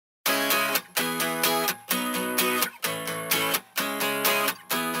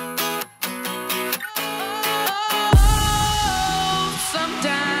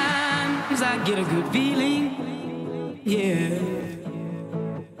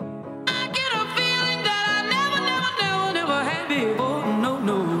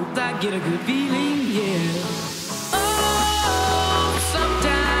get a good feeling, yeah. Oh,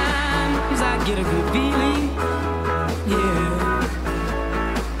 sometimes I get a good feeling, yeah.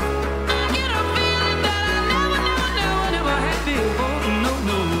 I get a feeling that I never had before.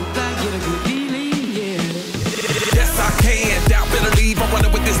 No, I get a good feeling, yeah. Yes, I can. Doubt, better leave. I'm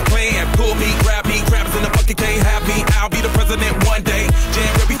running with this plan. Pull me, grab me, in the bucket can't have me. I'll be the president one day.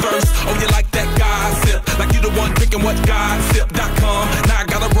 January 1st. Oh, you like that gossip? Like you the one picking what gossip.com. Now I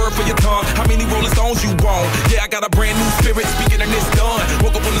got a word for your tongue. How many Rolling Stones you want? Yeah, I got a brand new spirit speaking and it's done.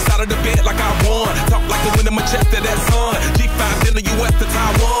 Woke up on the side of the bed like I won. Talk like the wind in my chest to that sun. G5 in the US to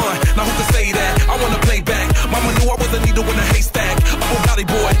Taiwan. Now who can say that? I wanna play back. Mama knew I was a needle in a haystack. I'm a body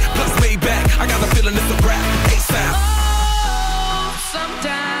boy, plus Maybach. I got a feeling it's a rap. ASAP. Oh,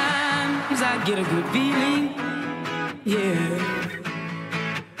 sometimes I get a good feeling, yeah.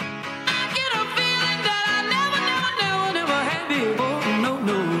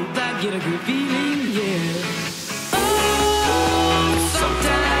 Get a good feeling, yeah. Oh,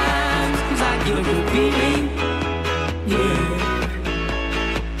 sometimes I get a good feeling, yeah.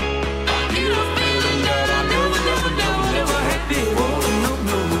 I get a feeling that I never had before.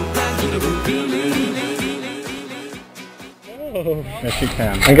 I get a good feeling. Oh, yes, you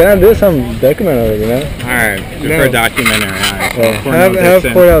can. I'm gonna do some documentary, you know? Alright, for a documentary. Alright. Yeah. Have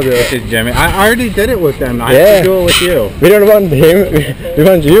Cornell do it. This is Jimmy. I already did it with them. I yeah. have to do it with you. We don't want him, we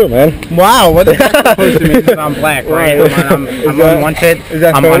want you, man. Wow, what is that supposed to mean? That I'm black, right? I'm unwanted. Is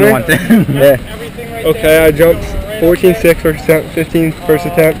that I'm funny? unwanted. Yeah. Okay, I jumped 14.6 first attempt, 15 first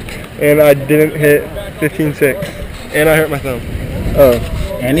attempt, and I didn't hit 15.6. And I hurt my thumb. Oh.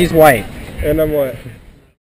 And he's white. And I'm white.